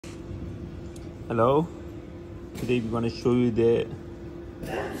Hello, today we're going to show you the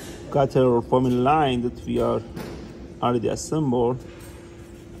cutter or forming line that we are already assembled.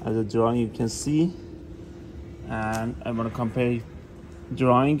 As a drawing you can see, and I'm going to compare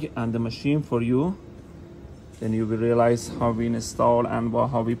drawing and the machine for you. Then you will realize how we install and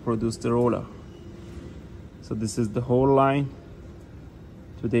how we produce the roller. So this is the whole line.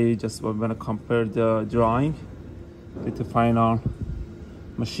 Today just we're going to compare the drawing with the final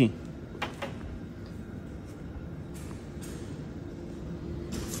machine.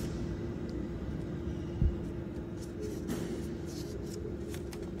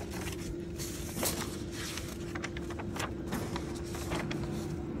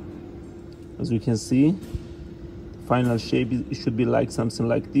 As you can see, the final shape it should be like something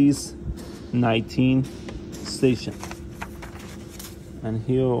like this, 19 station. And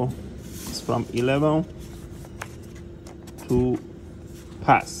here it's from 11 to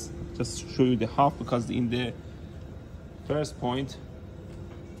pass. Just to show you the half, because in the first point,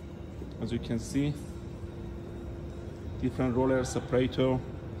 as you can see, different roller separator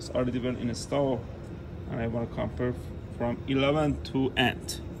is already been installed, and I want to compare from 11 to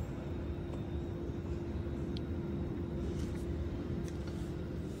end.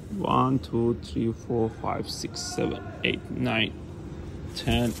 One, 2, 3, 4, 5, 6, 7, 8, 9,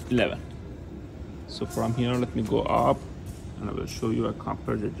 10, 11. So from here, let me go up and I will show you. I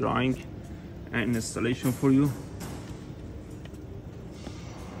compare the drawing and installation for you.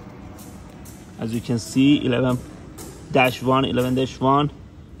 As you can see, 11-1, 11-1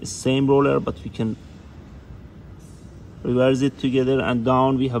 is same roller, but we can reverse it together, and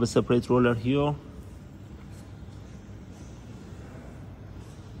down we have a separate roller here.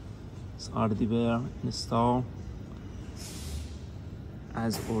 It's already there installed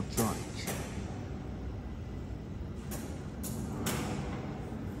as our drawing.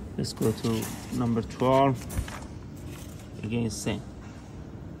 Let's go to number 12. Again, same.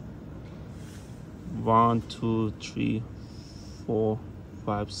 1, 2, 3, 4,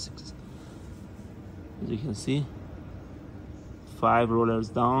 5, 6. As you can see, 5 rollers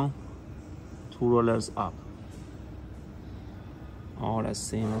down, 2 rollers up. All as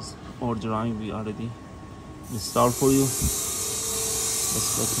same as our drawing we already installed for you.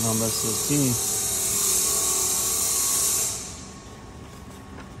 Let's go to number 13.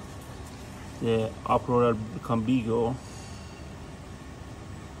 The up roller become bigger,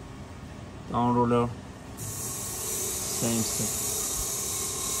 down roller same step.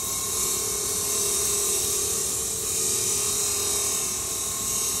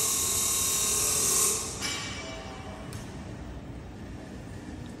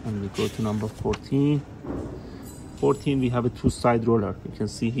 And we go to number 14. 14 we have a 2-side roller. You can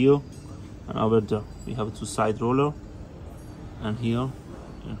see here and over there we have a 2-side roller, and here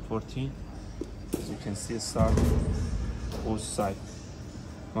in 14, as you can see, start both sides.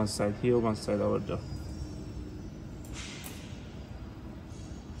 One side here, one side over there.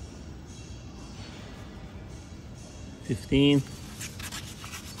 $15.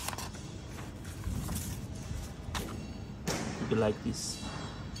 Be like this.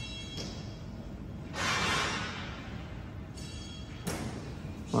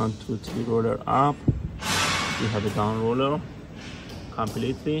 1, 2, 3 roller up. We have a down roller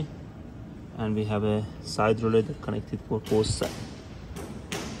completely, and we have a side roller that connected for both sides.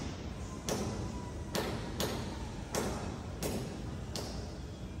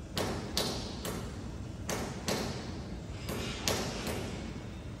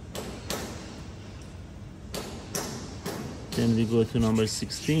 Then we go to number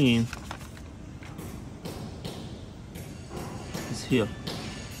 16. It's here.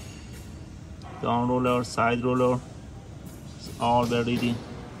 Down roller, side roller, it's all ready.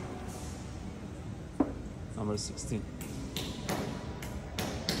 Number 16.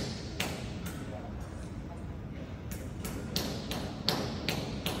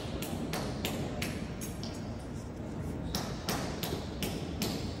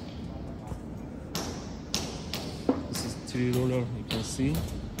 This is 3 roller, you can see,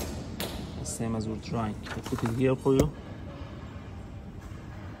 the same as we're trying. I put it here for you.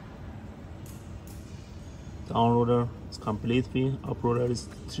 Down roller is completely, up roller is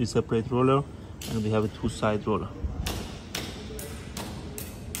 3 separate roller, and we have a 2-side roller.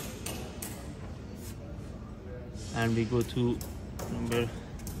 And we go to number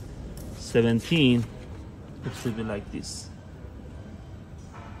 17. It should be like this.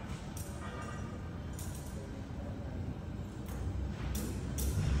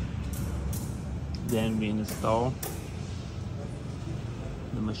 Then we install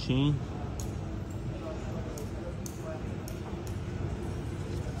the machine.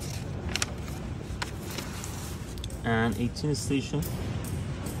 and 18 station.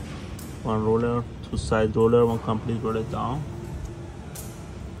 One roller, two side roller, one complete roller down.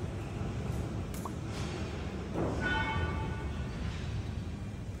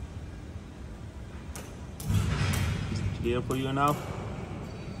 Is it clear for you now?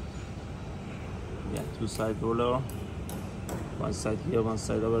 Yeah, two side roller, one side here, one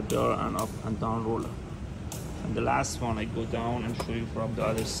side over there, and up and down roller. And the last one I go down and show you from the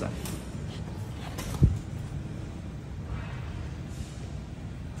other side.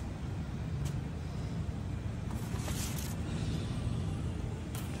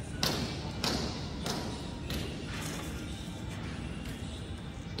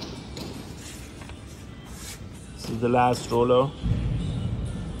 This is the last roller.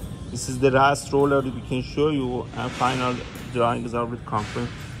 This is the last roller that we can show you, and final drawings are with confirm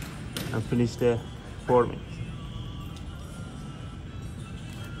and finish the forming.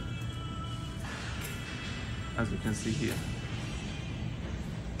 As you can see here.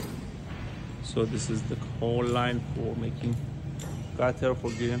 So this is the whole line for making gutter for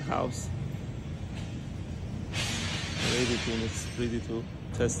greenhouse. It's ready to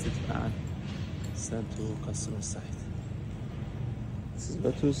test it and send to customer site. This is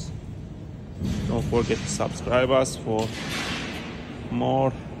LOTOS. Don't forget to subscribe us for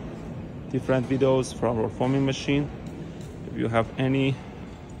more different videos from our foaming machine. If you have any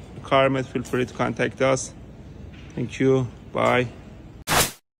requirement, feel free to contact us. Thank you. Bye.